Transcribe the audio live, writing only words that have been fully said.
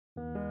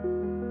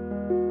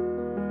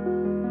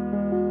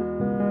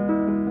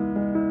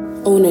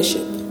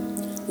Ownership.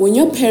 When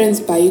your parents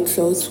buy you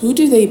clothes, who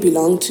do they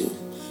belong to?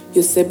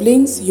 Your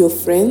siblings, your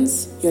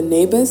friends, your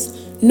neighbors?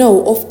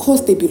 No, of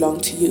course they belong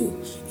to you.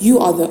 You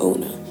are the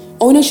owner.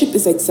 Ownership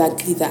is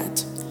exactly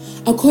that.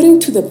 According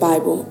to the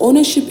Bible,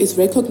 ownership is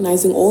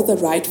recognizing all the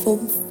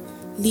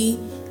rightfully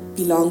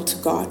belong to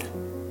God.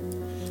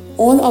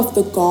 All of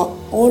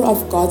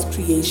God's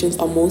creations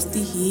are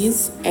mostly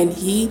His, and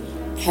He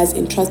has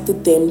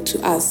entrusted them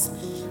to us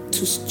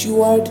to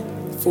steward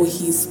for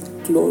His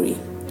glory.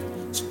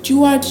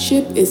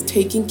 Stewardship is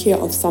taking care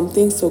of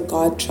something, so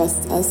God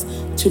trusts us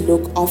to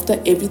look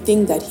after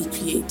everything that He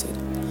created.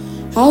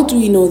 How do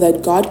we know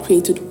that God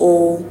created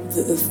all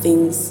the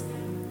things?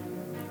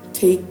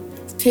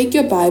 Take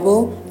your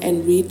Bible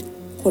and read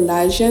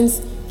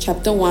Colossians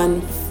chapter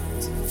 1,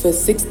 verse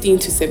 16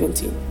 to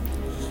 17.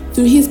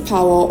 Through His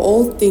power,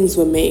 all things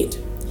were made,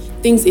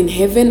 things in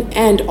heaven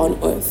and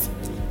on earth,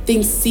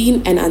 things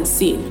seen and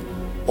unseen,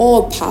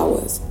 all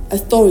powers,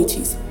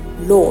 authorities,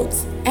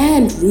 lords,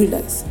 and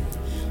rulers.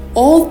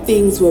 All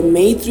things were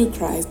made through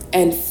Christ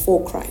and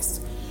for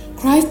Christ.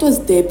 Christ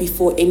was there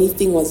before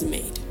anything was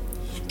made,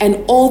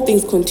 and all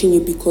things continue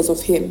because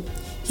of Him.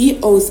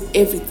 He owes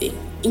everything,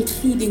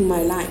 including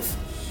my life,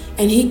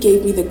 and He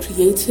gave me the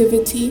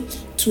creativity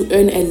to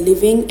earn a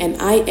living,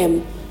 and I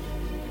am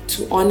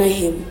to honor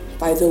Him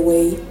by the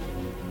way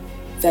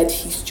that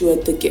He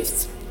stewarded the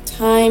gifts: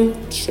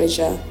 time,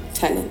 treasure,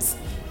 talents.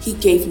 He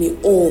gave me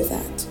all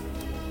that.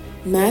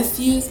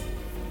 Matthew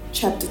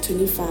chapter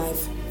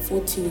 25,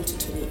 14 to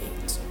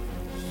 28.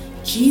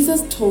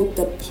 Jesus told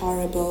the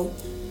parable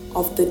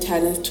of the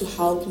talents to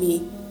help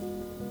me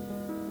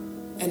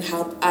and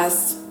help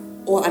us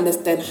all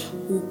understand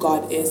who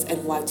God is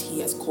and what He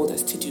has called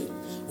us to do.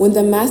 When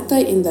the master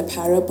in the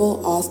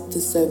parable asked the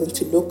servant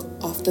to look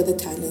after the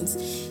talents,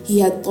 he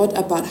had thought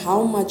about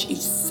how much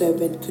each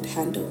servant could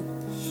handle.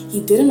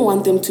 He didn't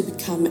want them to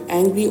become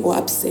angry or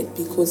upset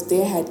because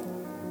they had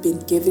been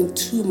given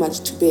too much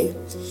to bear.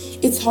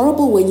 It's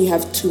horrible when you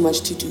have too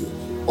much to do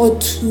or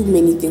too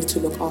many things to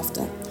look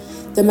after.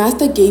 The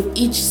master gave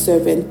each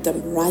servant the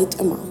right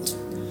amount.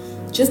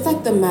 Just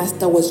like the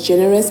master was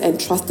generous and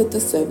trusted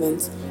the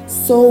servants,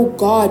 so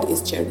God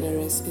is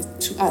generous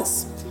to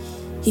us.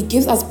 He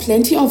gives us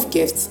plenty of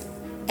gifts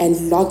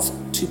and lots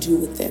to do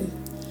with them.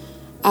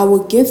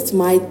 Our gifts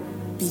might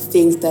be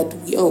things that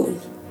we own,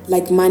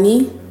 like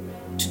money,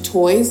 to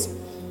toys,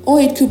 or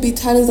it could be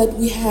talents that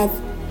we have,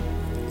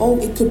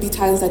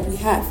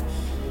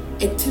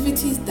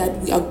 activities that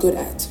we are good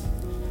at.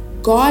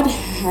 God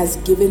has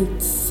given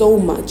so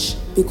much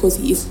because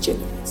He is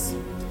generous.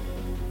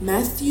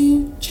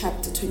 Matthew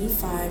chapter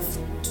 25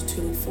 to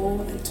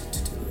 24 and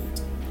to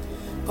 28.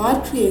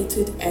 God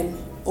created and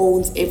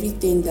owns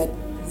everything that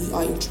we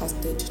are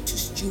entrusted to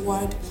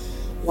steward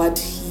what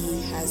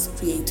He has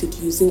created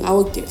using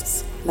our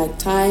gifts, like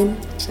time,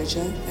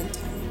 treasure, and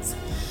talents.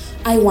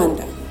 I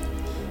wonder,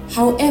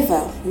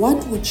 however,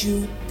 what would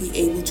you be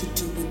able to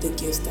do with the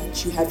gifts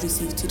that you have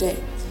received today?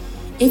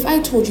 If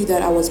I told you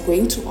that I was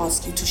going to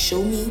ask you to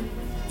show me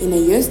in a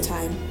year's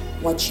time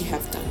what you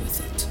have done with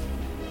it.